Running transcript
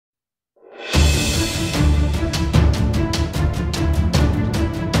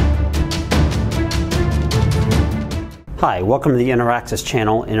Hi, welcome to the Interaxis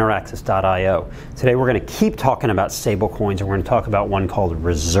channel, interaxis.io. Today we're going to keep talking about stablecoins, and we're going to talk about one called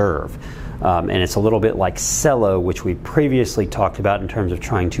Reserve. And it's a little bit like Celo, which we previously talked about in terms of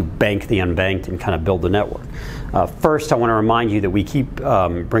trying to bank the unbanked and kind of build the network. First, I want to remind you that we keep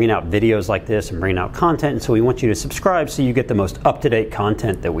bringing out videos like this and bringing out content, and so we want you to subscribe so you get the most up-to-date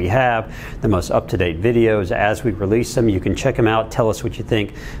content that we have, the most up-to-date videos as we release them. You can check them out, tell us what you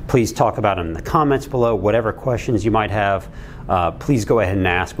think. Please talk about them in the comments below. Whatever questions you might have, please go ahead and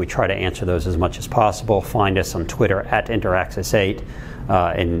ask. We try to answer those as much as possible. Find us on Twitter at Interaxis8,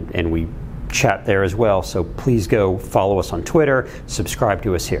 and we chat there as well, so please go follow us on Twitter, subscribe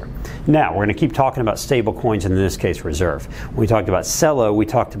to us here. Now, we're going to keep talking about stable coins, and in this case, Reserve. When we talked about Celo, we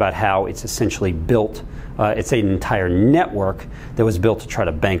talked about how it's essentially built, it's an entire network that was built to try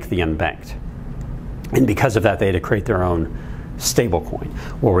to bank the unbanked. And because of that, they had to create their own stablecoin.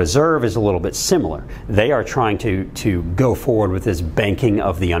 Well, Reserve is a little bit similar. They are trying to go forward with this banking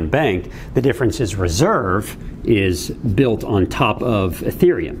of the unbanked. The difference is Reserve is built on top of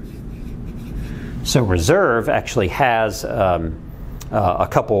Ethereum. So Reserve actually has a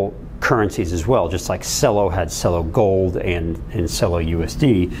couple currencies as well, just like Celo had Celo Gold and Celo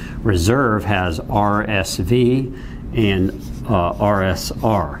USD. Reserve has RSV and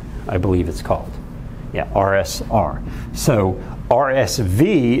RSR, I believe it's called. Yeah, RSR. So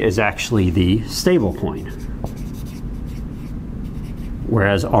RSV is actually the stablecoin,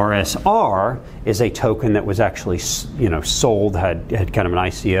 whereas RSR is a token that was actually, sold, had kind of an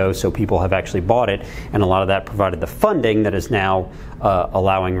ICO, so people have actually bought it, and a lot of that provided the funding that is now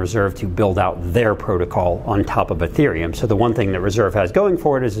allowing Reserve to build out their protocol on top of Ethereum. So the one thing that Reserve has going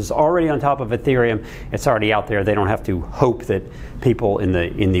for it is it's already on top of Ethereum. It's already out there. They don't have to hope that people in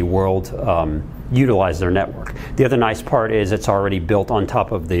the world utilize their network. The other nice part is it's already built on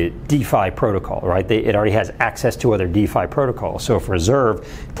top of the DeFi protocol, right? It already has access to other DeFi protocols. So if Reserve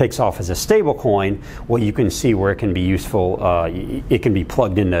takes off as a stable coin, well, you can see where it can be useful. It can be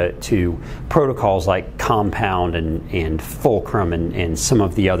plugged into protocals like Compound and Fulcrum and some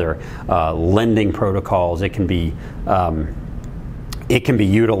of the other lending protocols. It can be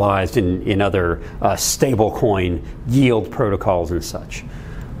utilized in other stablecoin yield protocols and such.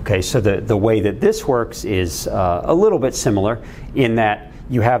 Okay, so the way that this works is a little bit similar in that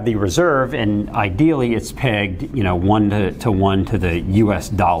you have the Reserve, and ideally it's pegged, 1 to 1 to the US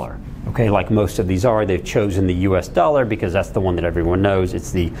dollar. Okay, like most of these are, they've chosen the US dollar because that's the one that everyone knows.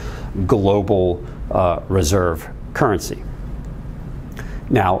 It's the global reserve currency.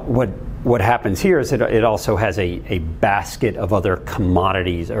 Now, what happens here is it also has a basket of other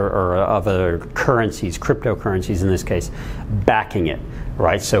commodities or of other currencies, cryptocurrencies in this case, backing it,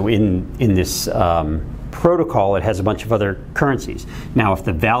 right? So in this protocol, it has a bunch of other currencies. Now, if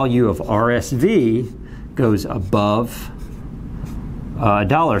the value of RSV goes above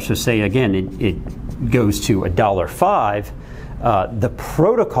 $1, so say again it goes to $1.05, the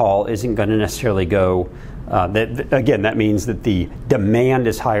protocol isn't going to necessarily go. That means that the demand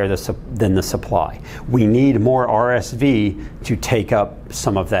is higher than the supply. We need more RSV to take up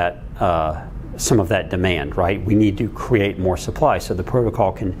some of that demand, right? We need to create more supply so the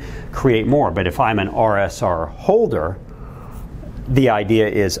protocol can create more. But if I'm an RSR holder, the idea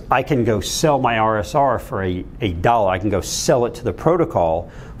is I can go sell my RSR for a dollar. I can go sell it to the protocol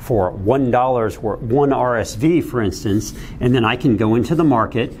for $1 worth, one RSV, for instance, and then I can go into the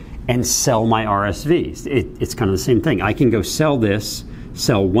market and sell my RSVs. It's kind of the same thing. I can go sell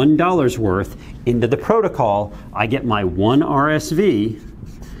 $1 worth into the protocol. I get my one RSV,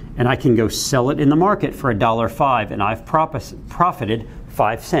 and I can go sell it in the market for $1.05, and I've profited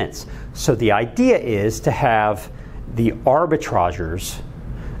 5 cents. So the idea is to have the arbitrageurs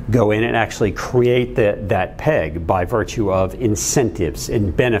go in and actually create that peg by virtue of incentives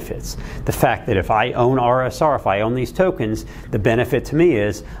and benefits. The fact that if I own RSR, if I own these tokens, the benefit to me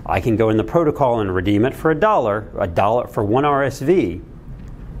is I can go in the protocol and redeem it for $1 for one RSV,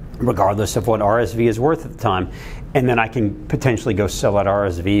 regardless of what RSV is worth at the time, and then I can potentially go sell that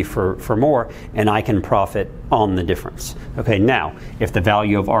RSV for more, and I can profit on the difference. Okay, now, if the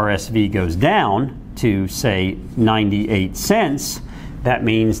value of RSV goes down to, say, 98 cents, that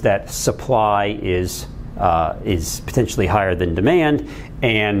means that supply is potentially higher than demand,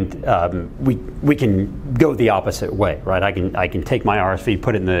 and we can go the opposite way, right? I can take my RSV,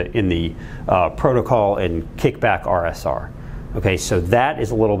 put it in the protocol, and kick back RSR. Okay, so that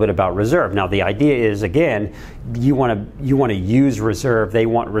is a little bit about Reserve. Now the idea is, again, you want to use reserve. They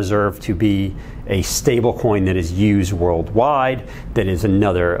want reserve to be a stable coin that is used worldwide, that is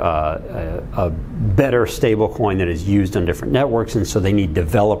another a better stable coin that is used on different networks, and so they need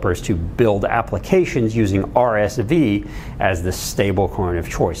developers to build applications using RSV as the stable coin of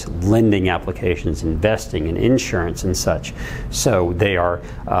choice, lending applications, investing in insurance and such. So they are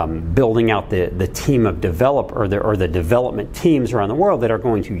building out the team of or the development teams around the world that are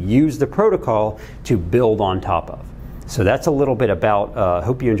going to use the protocol to build on top of. So that's a little bit about,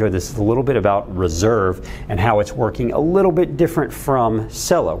 hope you enjoyed this, a little bit about reserve and how it's working a little bit different from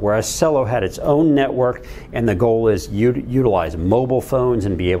Celo. Whereas Celo had its own network and the goal is utilize mobile phones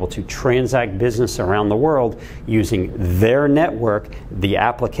and be able to transact business around the world using their network, the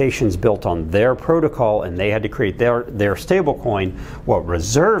applications built on their protocol, and they had to create their stable coin. What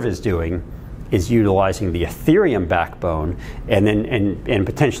Reserve is doing is utilizing the Ethereum backbone and then and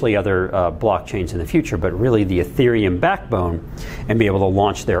potentially other blockchains in the future, but really the Ethereum backbone, and be able to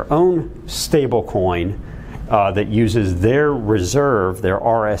launch their own stable coin that uses their reserve, their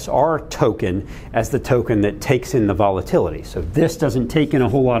RSR token, as the token that takes in the volatility. So this doesn't take in a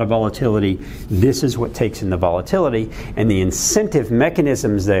whole lot of volatility. This is what takes in the volatility, and the incentive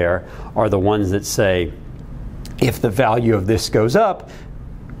mechanisms there are the ones that say, if the value of this goes up,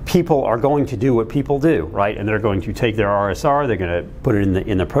 people are going to do what people do, right? And they're going to take their RSR, they're going to put it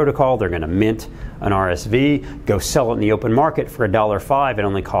in the protocol, they're going to mint an RSV, go sell it in the open market for $1.05. It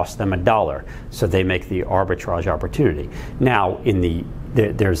only costs them $1, so they make the arbitrage opportunity. Now,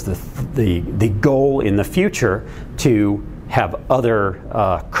 there's the goal in the future to have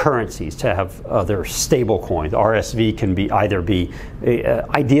other currencies, to have other stable coins. RSV can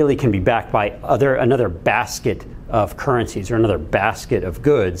ideally can be backed by another basket of currencies or another basket of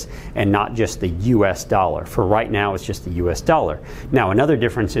goods, and not just the US dollar. For right now, it's just the US dollar. Now, another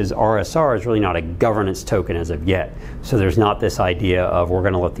difference is RSR is really not a governance token as of yet. So there's not this idea of we're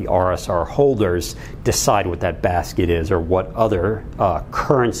going to let the RSR holders decide what that basket is or what other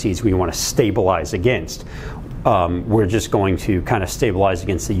currencies we want to stabilize against. We're just going to kind of stabilize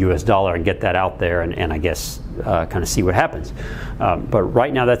against the US dollar and get that out there and I guess kind of see what happens. But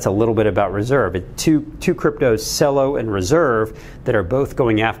right now that's a little bit about Reserve. Two cryptos, Celo and Reserve, that are both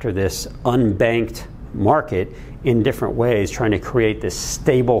going after this unbanked market in different ways, trying to create this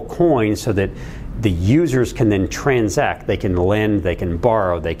stable coin so that the users can then transact. They can lend, they can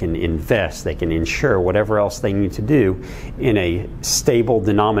borrow, they can invest, they can insure, whatever else they need to do in a stable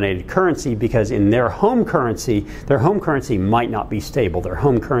denominated currency, because in their home currency might not be stable. Their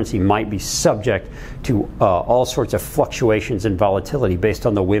home currency might be subject to all sorts of fluctuations and volatility based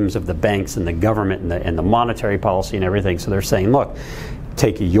on the whims of the banks and the government and the monetary policy and everything. So they're saying, look,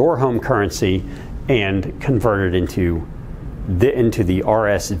 take your home currency and convert it into the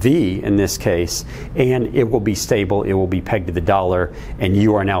RSV in this case, and it will be stable, it will be pegged to the dollar, and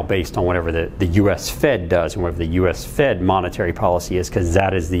you are now based on whatever the US Fed does and whatever the US Fed monetary policy is, because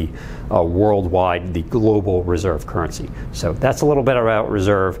that is the worldwide, the global reserve currency. So that's a little bit about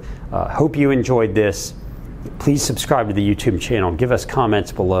Reserve. Hope you enjoyed this. Please subscribe to the YouTube channel, give us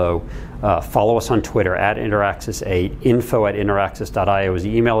comments below, follow us on Twitter @Interaxis8, info@interaxis.io is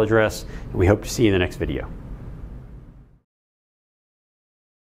the email address, and we hope to see you in the next video.